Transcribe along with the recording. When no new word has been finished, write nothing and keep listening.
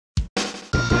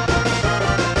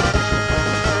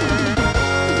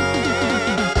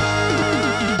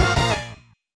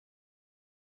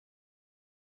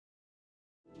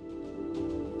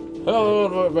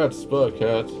Hello, I'm Matt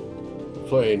Spudcat,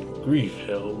 playing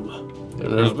Griefhelm.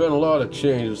 And there's been a lot of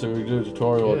changes, so we do a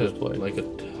tutorial Yeah, just play. like a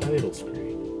title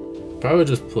screen. Probably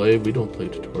just play. We don't play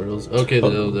tutorials. Okay,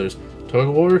 there's tug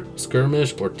of war,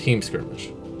 skirmish, or team skirmish.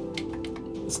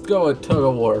 Let's go with tug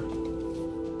of war.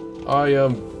 I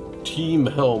am Team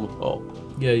Helm. Oh.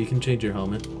 Yeah, you can change your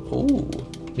helmet. Ooh.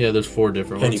 Yeah, there's 4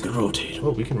 different And ones. you can rotate.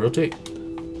 Oh, we can rotate.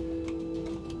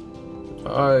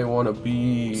 I want to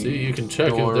be... See, you can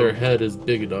check if their head is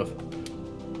big enough.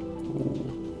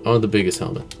 Ooh. I want the biggest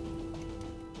helmet.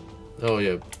 Oh,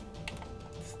 yeah.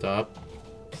 Stop.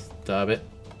 Stop it.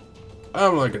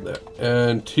 I'm liking that.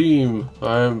 And team,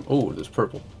 I'm... Oh, this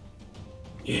purple.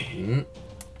 Yeah. Mm.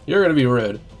 You're going to be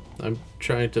red. I'm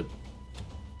trying to...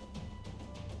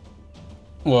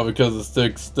 Well, because the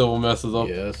stick still messes up.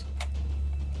 Yes.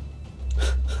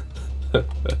 Well,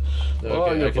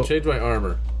 Okay, I can change my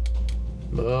armor.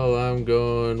 Well, I'm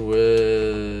going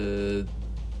with...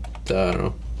 I don't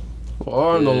know. Well,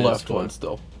 on the This left one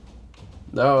still.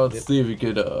 Now let's see if you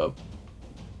could,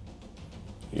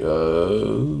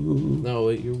 No,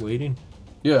 wait, you're waiting?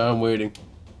 Yeah, I'm waiting.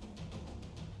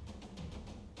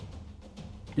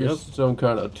 You're Yep. some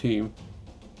kind of team.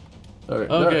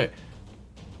 Okay. Okay.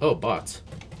 Oh, bots.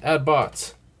 Add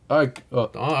bots. I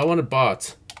wanted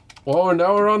bots. well,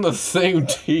 now we're on the same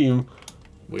team.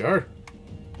 We are?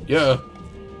 Yeah.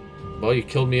 Well, you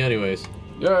killed me anyways.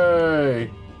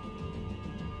 Yay!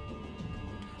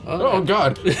 Oh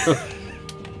God!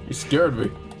 You scared me.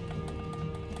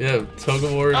 Yeah, tug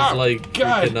of war is like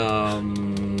God.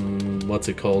 freaking, what's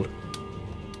it called?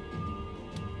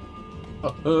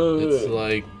 It's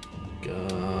like,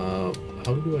 how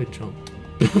do I jump?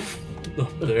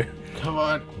 Up there. Come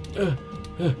on.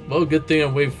 Well, good thing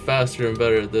I'm way faster and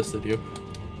better at this than you.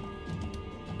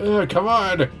 Come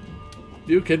on.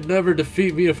 You can never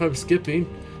defeat me if I'm skipping.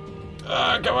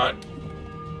 Come on.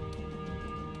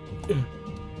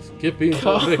 Skipping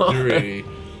to victory.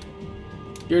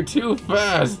 You're too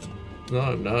fast. No,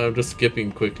 I'm not. I'm just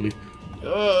skipping quickly.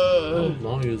 How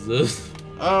long is this?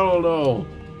 I don't know.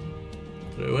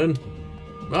 Did I win?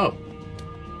 No.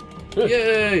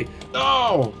 Yay!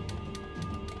 No!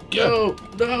 No!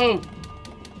 No!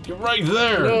 You're right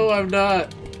there! No, I'm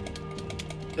not.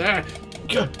 Ah,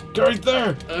 Get right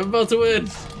there! I'm about to win.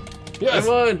 Yes! I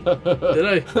won. Did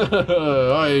I?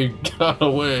 I got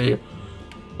away.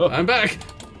 I'm back.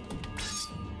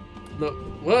 No.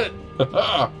 What?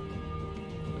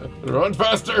 Run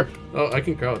faster! Oh, I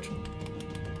can crouch.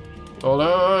 Hold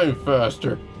on, I'm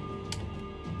faster.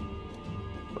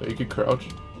 Oh, you can crouch.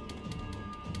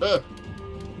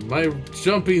 My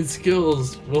jumping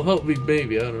skills will help me,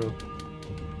 maybe. I don't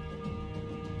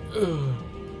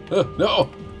know. No!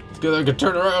 It's good I can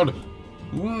turn around.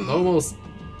 Almost.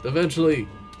 Eventually.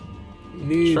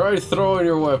 Need. Try throwing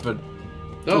your weapon.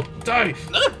 No, die!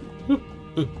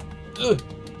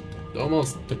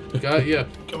 Almost. Got ya.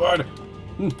 Come on.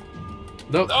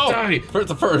 No, Oh, die!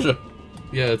 Prince of Persia.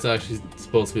 Yeah, it's actually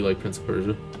supposed to be like Prince of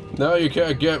Persia. Now you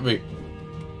can't get me.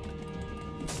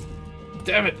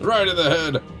 Damn it! Right in the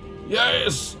head.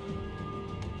 Yes!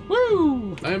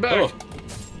 Woo! I'm back!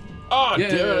 Oh, Yeah.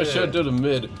 damn it, I should do the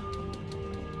mid.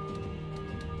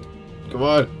 Come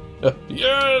on.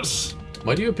 Yes!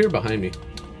 Why do you appear behind me?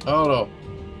 I don't know.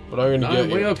 But I'm gonna get I'm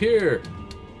you. way up here!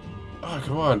 Oh,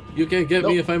 come on. You can't get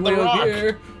me if I'm the way rock. up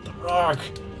here! The rock.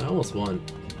 I almost won.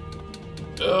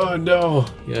 Oh, no.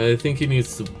 Yeah, I think he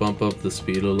needs to bump up the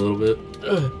speed a little bit.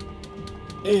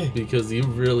 Because you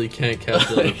really can't catch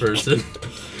the other person.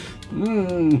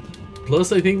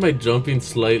 Plus, I think my jumping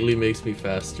slightly makes me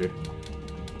faster.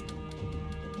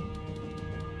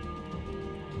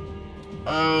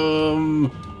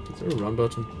 Is there a run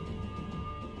button?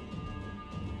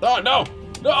 Oh, no!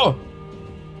 No!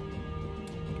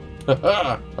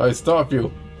 Haha! I stop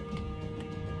you.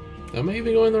 Am I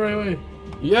even going the right way?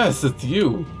 Yes, it's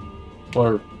you.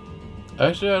 Or,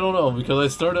 actually, I don't know, because I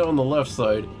started on the left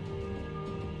side.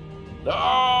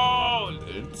 No!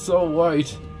 It's so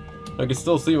white. I can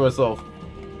still see myself.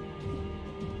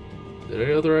 Did I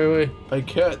go the right way? I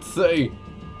can't say.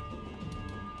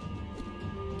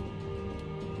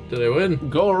 Did I win?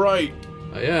 Go right.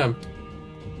 I am.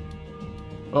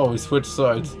 Oh, we switched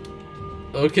sides.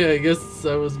 Okay, I guess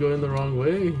I was going the wrong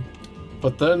way.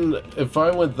 But then, if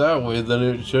I went that way, then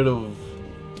it should have...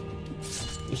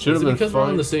 It should have been because we're on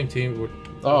fine. the same team.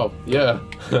 Oh, yeah.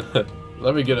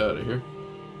 Let me get out of here.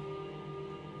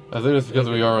 I think it's because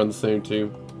we are on the same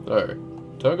team. Alright.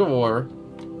 Tug of war.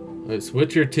 Wait,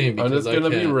 switch your team I'm because just gonna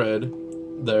be red.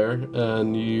 There.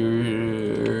 And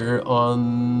you're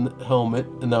on helmet.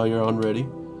 And now you're on ready.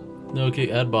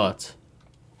 Okay, add bots.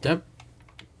 Yep.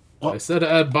 I said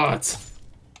add bots.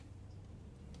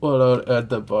 Well, I'll add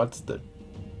the bots then.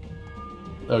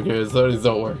 Okay, so these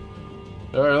don't work.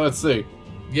 Alright, let's see.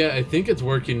 Yeah, I think it's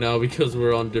working now because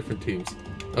we're on different teams.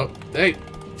 Oh, hey!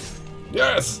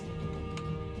 Yes!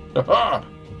 Haha!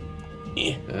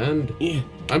 And Yeah.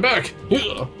 I'm back!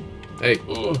 Yeah. Hey.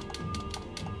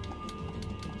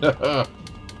 Haha!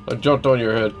 I jumped on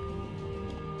your head.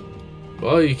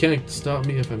 Well, you can't stop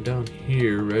me if I'm down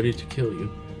here, ready to kill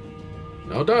you.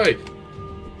 Now die!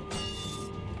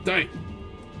 Die!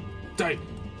 Die!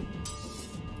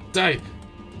 Die!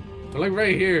 I'm like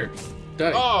right here.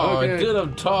 Die! Oh, okay. I did a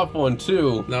top one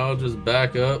too. Now I'll just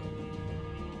back up.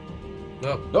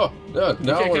 Oh. Oh, yeah, You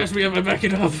now can't we're... catch me if I back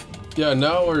it up. Yeah,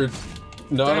 now we're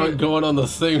Damn not it. going on the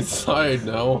same side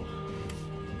now.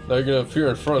 Now you're gonna appear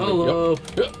in front Hello.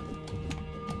 of me. Yep.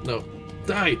 No.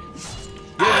 Die!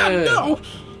 Ah, Yeah! no!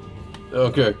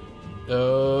 Okay.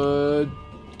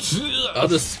 I'll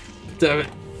just... Damn it.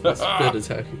 Spit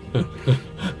attack.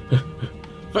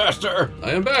 Faster!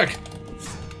 I am back!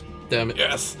 Damn it.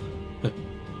 Yes!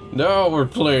 Now we're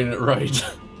playing it right.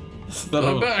 Instead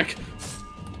I'm of... back!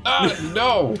 Ah,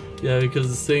 no! Yeah, because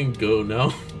it's saying go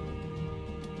now.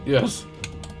 Yes.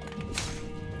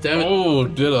 Damn it. Oh,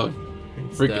 did a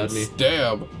freaking Stab me.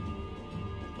 stab.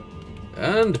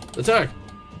 And attack!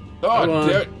 Oh, Come on.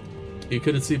 damn it. You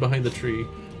couldn't see behind the tree.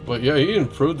 But yeah, he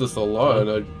improved this a lot,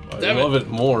 and I Damn love it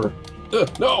more.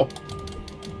 No!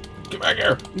 Get back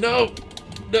here! No!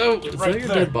 No! Is right that your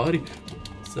there. dead body?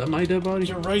 Is that my dead body?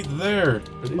 You're right there!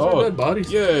 Are these our dead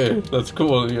bodies? Yeah, that's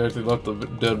cool. You actually left the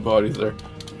dead bodies there.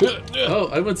 Oh,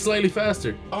 I went slightly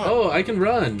faster. Oh. Oh, I can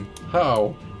run.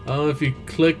 How? Oh, if you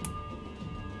click...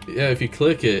 Yeah, if you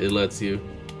click it, it lets you.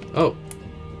 Oh.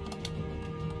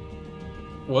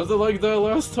 Was it like that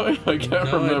last time? I can't No,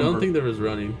 remember. I don't think there was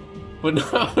running. But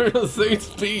now we're the same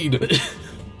speed.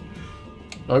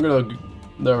 I'm gonna...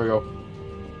 There we go.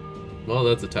 Well,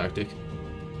 that's a tactic.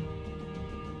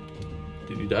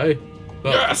 Did you die?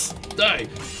 Well, Yes! die!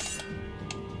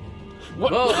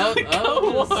 What? Well, I'll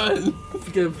Come on!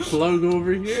 just get flung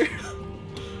over here.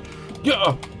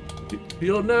 Yeah!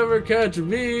 You'll never catch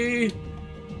me!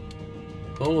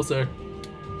 Almost there.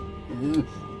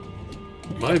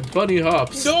 My bunny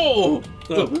hops. No!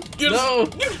 No! Yes! No!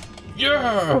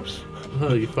 Yeah!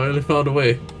 Oh, you finally found a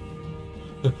way.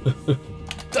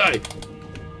 Die!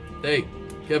 Hey,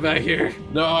 get back here.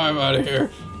 No, I'm out of here.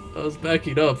 I was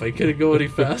backing up. I couldn't go any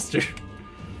faster.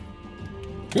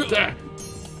 Ah.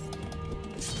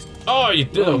 Oh, you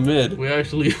did a mid. We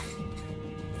actually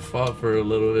fought for a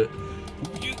little bit.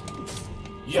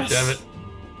 Yes! Damn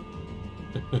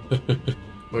it.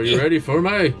 Are you ready for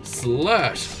my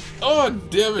slash? Oh,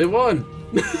 damn It it! won!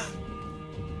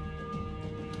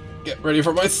 Get ready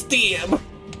for my stab!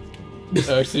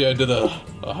 Actually, I did a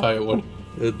high one.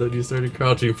 And then you started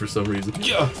crouching for some reason.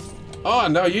 Yeah! Oh,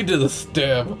 now you did a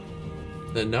stab.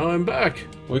 And now I'm back.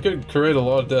 We could create a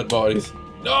lot of dead bodies.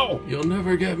 No! You'll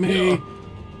never get me. Yeah.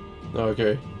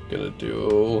 Okay, gonna do a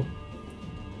little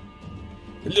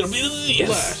bit of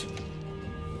this. Slash.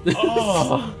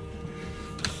 Oh!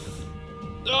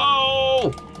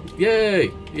 No!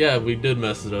 Yay! Yeah, we did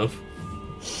mess it up.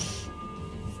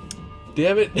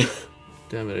 Damn it!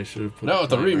 Damn it, I should have put Now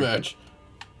it's a timer. rematch.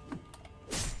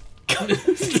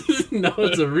 Now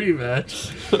it's a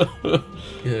rematch.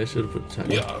 Yeah, I should have put time.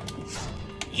 Yeah.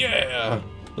 Yeah.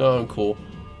 No, I'm cool.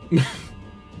 You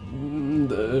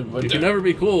can never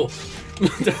be cool.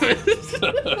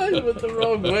 I went the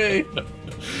wrong way.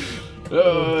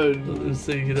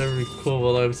 So you can never be cool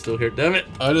while I'm still here. Damn it!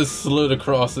 I just slid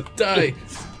across it. Die!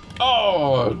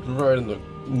 Oh, right in the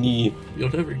knee. You'll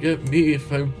never get me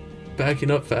if I'm backing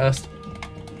up fast.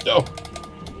 No.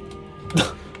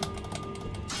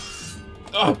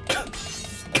 Oh,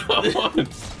 come on.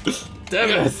 Damn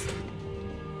Yes.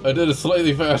 I did it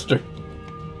slightly faster.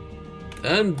 it!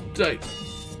 And die!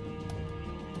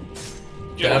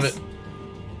 Yes. Damn it!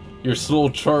 Your slow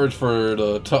charge for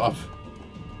the top.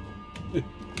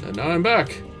 And now I'm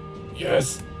back.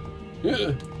 Yes.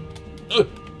 Yeah.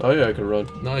 Oh yeah, I can run.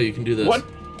 Now you can do this. What?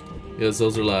 Yes,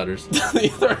 those are ladders.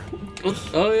 Either.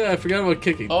 Oh yeah, I forgot about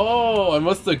kicking. Oh, I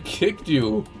must have kicked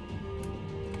you.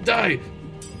 Die!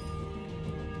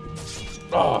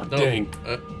 Oh, No, dang.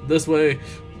 this way.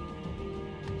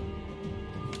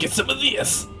 Get some of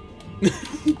this.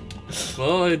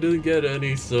 Well, I didn't get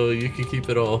any, so you can keep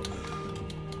it all.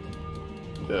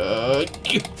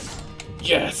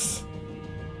 Yes.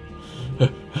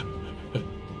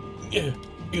 Yeah.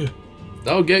 Yeah.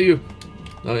 I'll get you.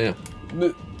 Oh yeah.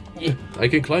 Yeah. I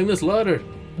can climb this ladder.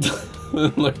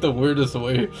 Like the weirdest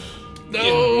way.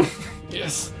 No!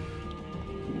 Yes.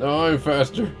 Now I'm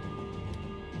faster.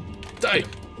 Die!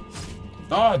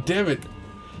 Oh, damn it!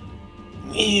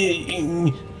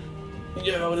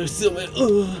 Yeah, there's still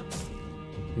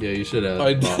Yeah, you should have.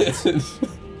 I didn't.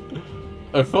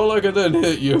 I felt like I didn't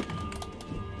hit you.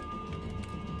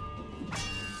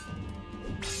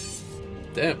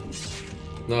 Damn.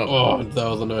 No. Oh, that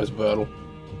was a nice battle.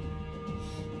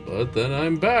 But then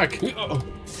I'm back. Oh,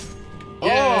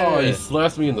 Yeah. he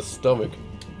slapped me in the stomach.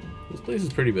 This place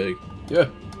is pretty big. Yeah.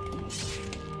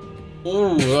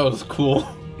 Ooh, that was cool.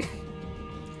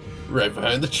 Right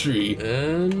behind the tree.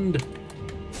 And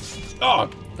Oh!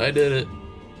 I did it.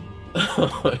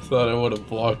 I thought I would have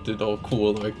blocked it all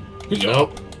cool, like.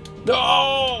 Nope.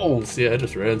 No! See, I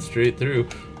just ran straight through.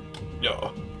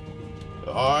 No.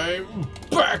 I'm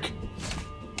back!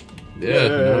 Yeah,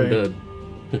 now I'm Yay. dead.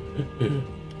 I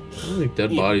don't think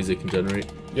dead bodies it can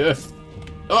generate. Yes.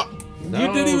 Oh! No.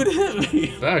 You didn't even hit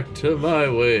me! Back to my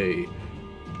way.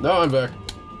 Now I'm back.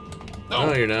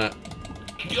 No, you're not.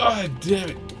 God damn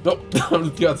it! Nope, I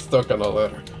got stuck on a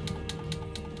ladder.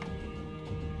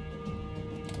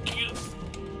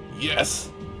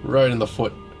 Yes! Right in the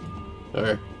foot.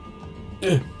 Alright.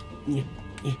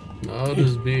 I'll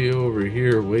just be over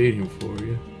here waiting for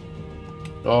you.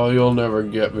 Oh, you'll never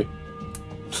get me.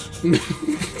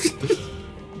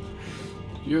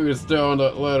 You can stay on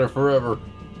that ladder forever.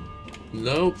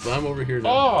 Nope, I'm over here now.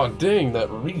 Oh, dang, that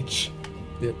reach.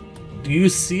 Yeah. Do you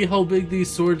see how big these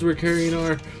swords we're carrying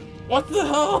are? What the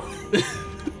hell?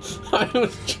 I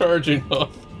was charging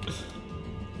up.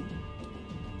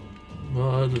 Well,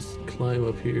 I'll just climb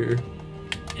up here.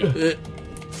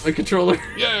 My controller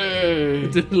Yay!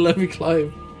 didn't let me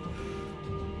climb.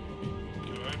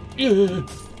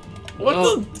 What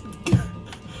Oh. the?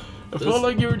 I felt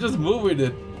like you were just moving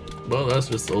it. Well, that's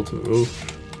just the ultimate move.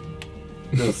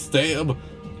 The stab.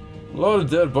 A lot of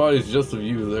dead bodies just of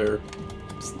you there.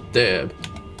 Stab.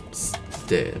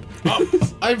 Stab. Oh,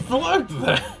 I blocked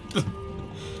that.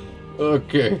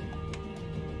 Okay.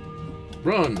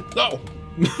 Run! No.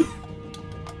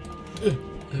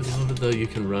 I love it though you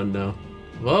can run now.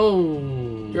 Whoa!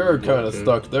 You're kind of Okay.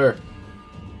 stuck there.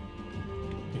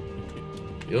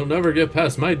 You'll never get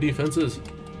past my defenses.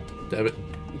 Damn it.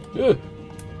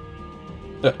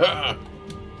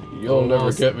 You'll never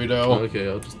Almost. get me now. Okay,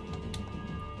 I'll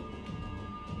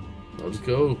just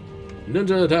go.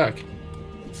 Ninja attack.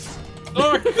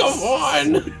 Oh, come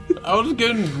on! I was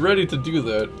getting ready to do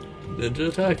that. Ninja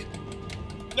attack.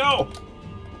 No!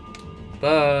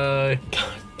 Bye.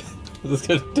 This is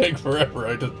gonna take forever,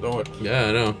 I just know it. Yeah,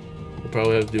 I know. We'll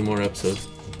probably have to do more episodes.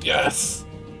 Yes!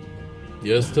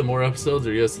 Yes to more episodes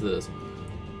or yes to this?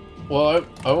 Well,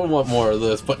 I would want more of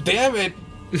this, but damn it!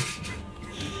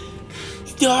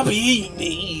 Stop eating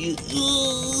me!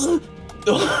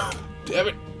 Damn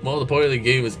it! Well, the point of the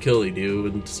game is killing you,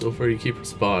 and so far you keep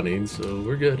respawning, so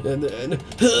we're good. And then...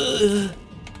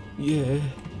 yeah.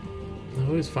 I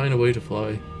always find a way to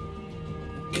fly.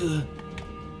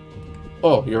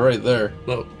 Oh, you're right there.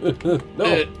 No.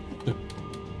 No!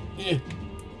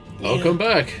 I'll come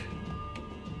back.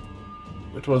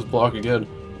 Which one's block again?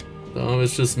 No,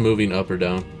 it's just moving up or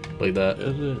down. Like that.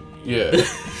 Is it? Yeah.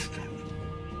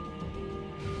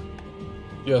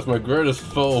 Yes, my greatest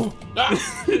foe. Ah!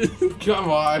 Come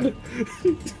on!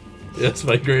 Yes,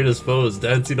 my greatest foe is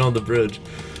dancing on the bridge.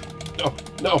 No,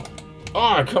 no!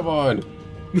 Oh, come on!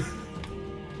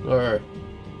 Alright.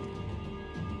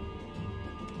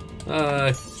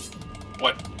 Hi.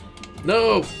 What?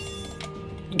 No!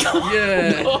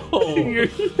 Yeah! No!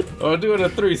 I'm doing a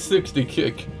 360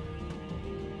 kick.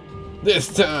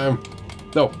 This time!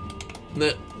 No.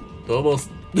 Nah, almost.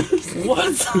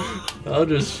 What? I'll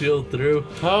just shield through.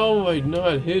 How am I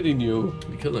not hitting you?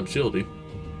 Because I'm shielding.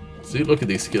 See, look at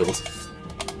these skills.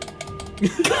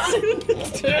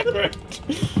 Damn it!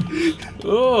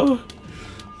 Oh!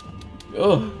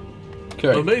 Oh!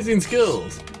 Okay. Amazing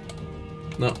skills!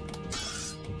 No.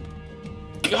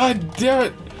 God damn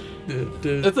it!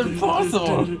 It's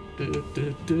impossible!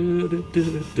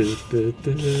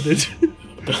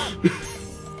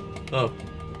 Oh.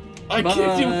 I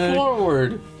kicked you Bye.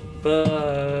 forward!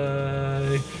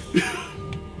 Bye!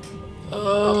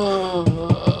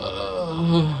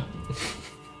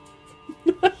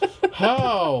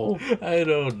 How? I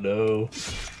don't know.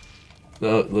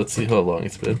 No, let's see how long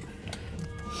it's been.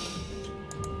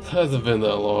 Hasn't been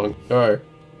that long. Alright.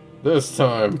 This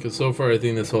time. Because so far I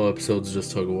think this whole episode's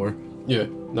just tug of war. Yeah,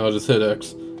 now just hit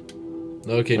X.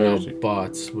 Okay, now Alright.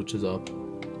 bots, which is up.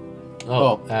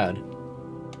 Oh, add.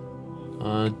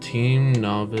 Team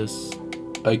Novice.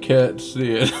 I can't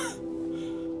see it.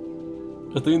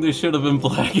 I think they should have been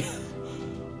black.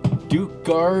 Duke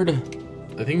Guard.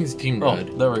 I think it's Team Oh,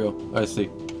 Red. there we go. I see.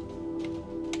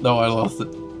 No, I lost it.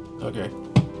 Okay.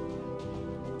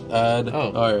 Add.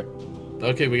 Oh. Alright.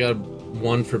 Okay, we got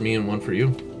one for me and one for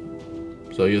you.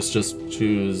 So I guess just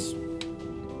choose.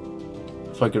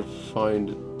 If I could find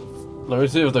it. Let me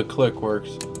see if the click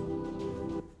works.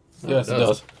 Yes, it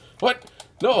does. What?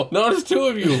 No, now there's two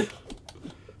of you.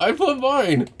 I put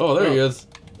mine. Oh, there he is.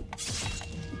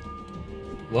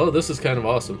 Well, this is kind of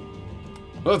awesome.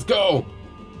 Let's go.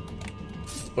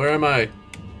 Where am I?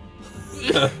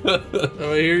 Am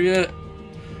I here yet?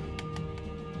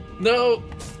 No.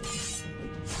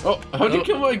 Oh, how'd you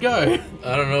kill my guy?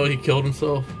 I don't know. He killed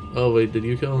himself. Oh wait, did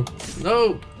you kill him?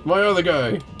 No. My other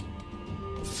guy.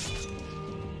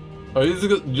 Are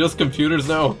these just computers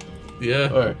now? Yeah.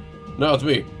 Alright. Now it's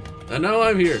me. And now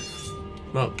I'm here.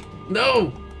 No.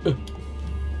 No.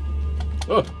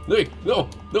 Oh, Nick, no,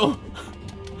 no.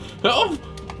 Help!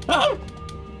 Help!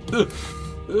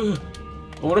 I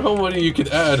wonder how many you could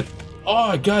add.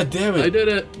 Oh, god damn it. I did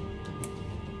it.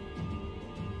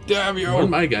 Damn you. Where'd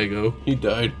my guy go? He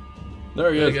died.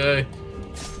 There he is. Guy.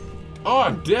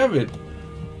 Oh, damn it.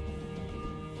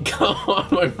 Come on,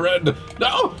 my friend.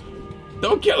 No!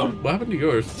 Don't kill him. What happened to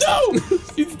yours? No!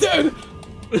 He's dead.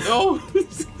 No.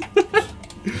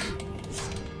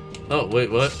 Oh,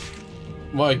 wait, what?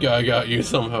 My guy got you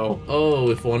somehow. Oh,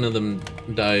 if one of them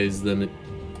dies, then it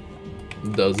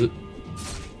does it.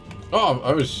 Oh,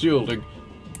 I was shielding.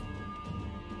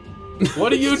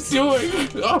 What are you doing?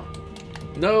 Oh.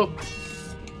 No.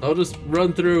 I'll just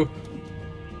run through.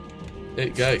 Hey,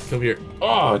 guy, come here.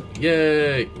 Oh,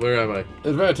 Yay! Where am I?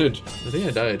 advantage. I think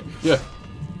I died. Yeah.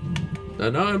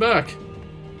 And now I'm back.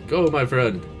 Go, my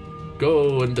friend.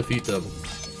 Go and defeat them.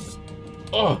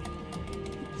 Oh.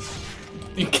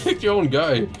 You kicked your own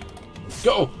guy.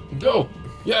 Go, go.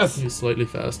 Yes. He's slightly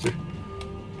faster.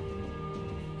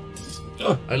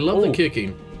 Uh, I love oh. the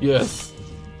kicking. Yes.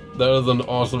 That is an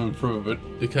awesome improvement.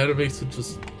 It kind of makes it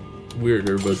just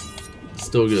weirder, but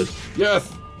still good.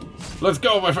 Yes. Let's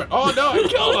go, my friend. Oh no, I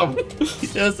killed him.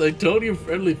 Yes, I told you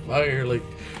friendly fire, like,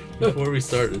 before we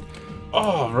started.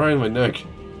 Oh, right in my neck.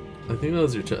 I think that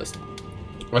was your chest.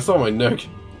 I saw my neck.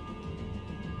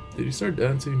 Did you start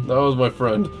dancing? That was my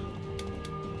friend.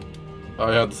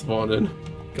 I had to spawn in.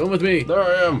 Come with me. There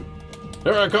I am.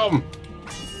 Here I come.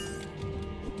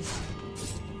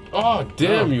 Oh,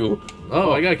 damn you.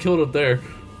 Oh, I got killed up there.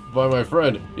 By my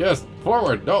friend. Yes,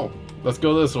 forward. No. Let's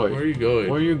go this way. Where are you going?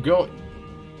 Where are you going?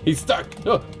 He's stuck.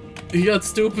 Oh. He got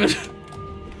stupid.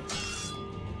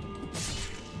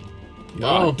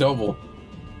 Ah, double.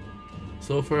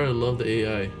 So far, I love the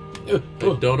AI. I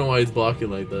don't know why it's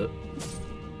blocking like that.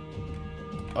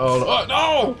 Oh,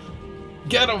 no!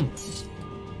 Get him!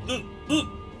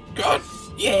 God!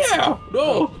 Yeah!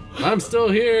 No! I'm still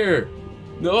here.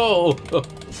 No!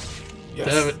 Yes.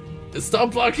 Damn it!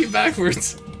 Stop blocking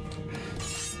backwards.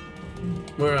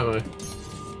 Where am I?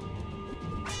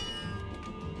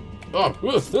 Oh,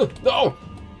 no!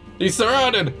 He's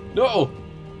surrounded! No!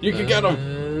 You can get him!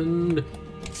 And...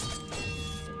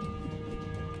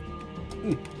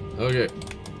 Okay.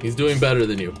 He's doing better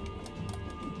than you.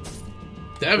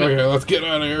 Damn it! Okay, let's get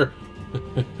out of here.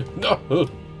 No!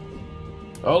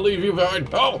 I'll leave you behind.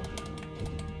 Oh!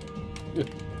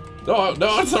 No,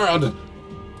 no, I'm surrounded.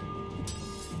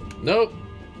 Nope.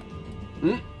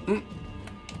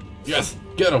 Yes,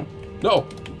 get him. No.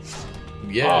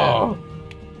 Yeah. Oh.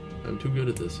 I'm too good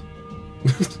at this.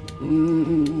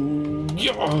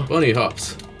 Yeah. Bunny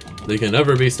hops. They can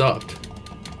never be stopped.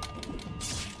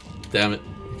 Damn it.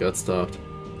 It got stopped.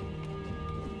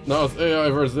 No, it's AI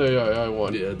versus AI. I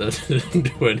won. Yeah, that didn't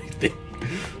do anything.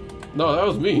 No, that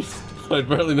was me. I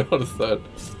barely noticed that.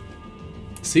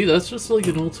 See, that's just like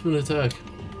an ultimate attack.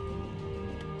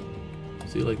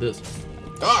 See, like this.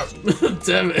 Ah!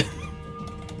 Damn it.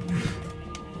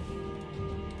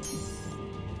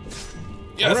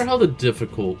 I Yes! wonder how the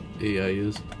difficult AI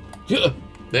is. Yeah.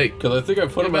 Hey, Because I think I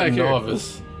put Get him at back here.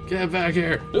 novice. get back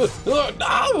here. No!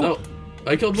 No,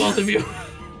 I killed both of you.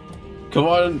 Come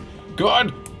on! Come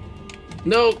on!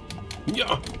 No,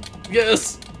 Yeah!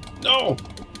 yes, No!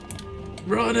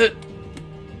 run it.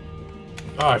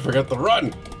 Oh, I forgot to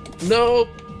run! No,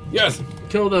 Yes!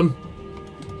 kill them.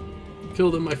 Kill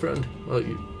them, my friend. Oh,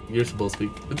 you're supposed to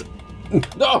be.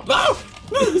 No! No!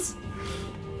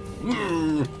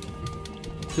 Mm.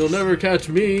 He'll never catch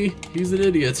me. He's an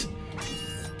idiot.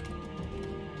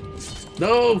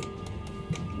 No,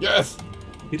 Yes!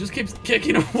 he just keeps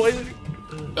kicking away.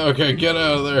 Okay, get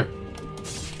out of there.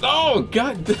 Oh,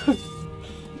 god damn.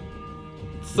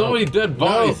 So No. many dead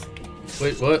bodies.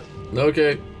 Wait, what?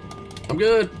 Okay, I'm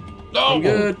good. No! I'm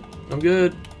good. I'm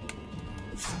good.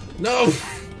 No!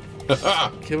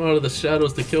 Came out of the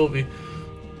shadows to kill me.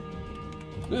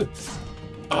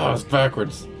 Oh, it's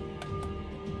backwards.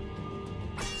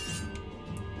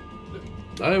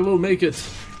 I will make it.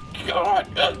 God,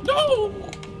 no!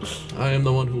 I am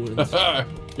the one who wins.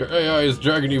 Your AI is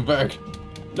dragging you back.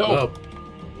 No. Oh.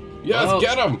 Yes, Well,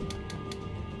 get him.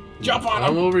 Jump on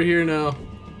I'm him. over here now.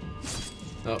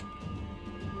 Oh.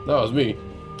 That was me.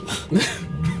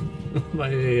 My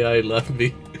AI left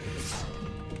me.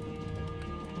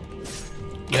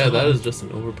 Yeah, that is just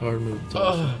an overpowered move.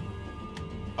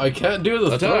 I can't do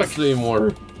the Attack. thrust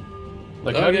anymore.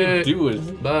 Like, how do you Okay. do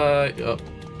it? Bye. Oh.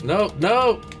 No,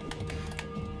 no!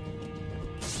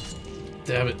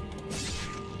 Damn it.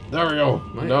 There we go.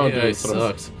 My Now I'm AI doing thrust.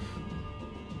 sucks.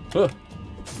 Huh.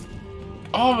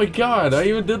 Oh my god, I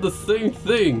even did the same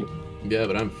thing. Yeah,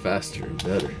 but I'm faster and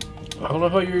better. I don't know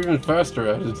how you're even faster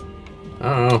at it. I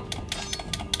don't know.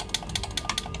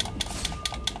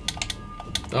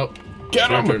 Oh. Get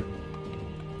your him! turn.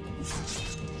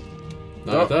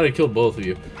 No, Oh. I thought I killed both of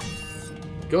you.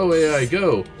 Go, AI,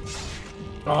 go!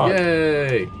 Oh,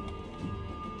 Yay!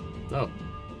 Oh.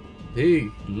 He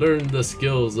learned the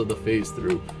skills of the phase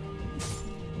through.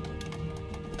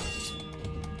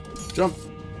 Jump!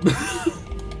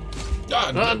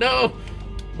 God, Oh no!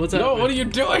 What's happening? no, what are you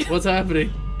doing? What's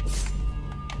happening?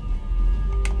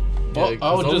 Well, Yeah,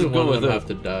 I would 'cause just only go one of with them it. have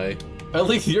to die. At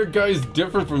least your guy's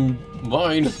different from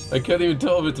mine. I can't even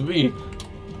tell if it's me.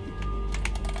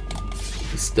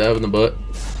 Stab in the butt.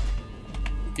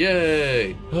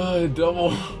 Yay!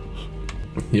 Double.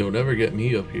 You'll never get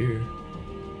me up here.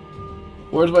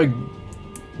 Where's my...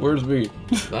 Where's me?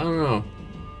 I don't know.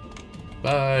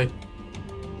 Bye.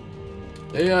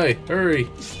 AI, hurry!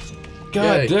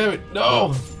 God Yay. damn it, no!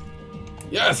 Oh.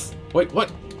 Yes! Wait,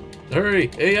 what? Hurry!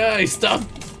 AI, stop!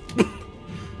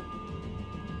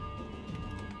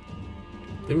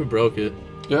 I think we broke it.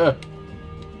 Yeah.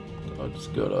 I'll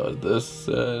just go to this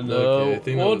and Okay, I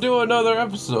think that we'll was- do another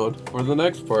episode for the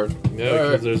next part. Yeah, All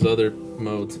because right. there's other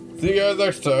modes. See you guys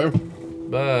next time.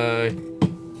 Bye.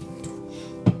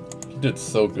 You did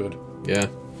so good. Yeah,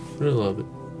 I really love it.